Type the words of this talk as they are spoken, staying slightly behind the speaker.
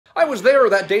I was there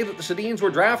that day that the Sedins were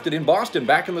drafted in Boston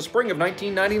back in the spring of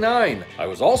 1999. I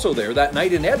was also there that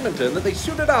night in Edmonton that they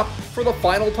suited up for the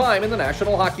final time in the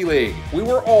National Hockey League. We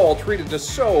were all treated to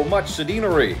so much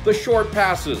Sedinery. The short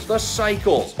passes, the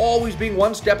cycles, always being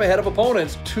one step ahead of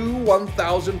opponents, 2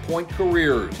 1,000-point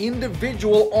careers,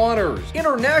 individual honors,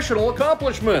 international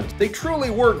accomplishments. They truly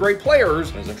were great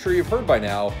players, and as I'm sure you've heard by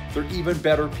now, they're even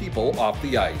better people off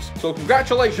the ice. So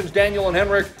congratulations, Daniel and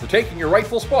Henrik, for taking your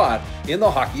rightful spot in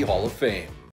the Hockey Hall of Fame.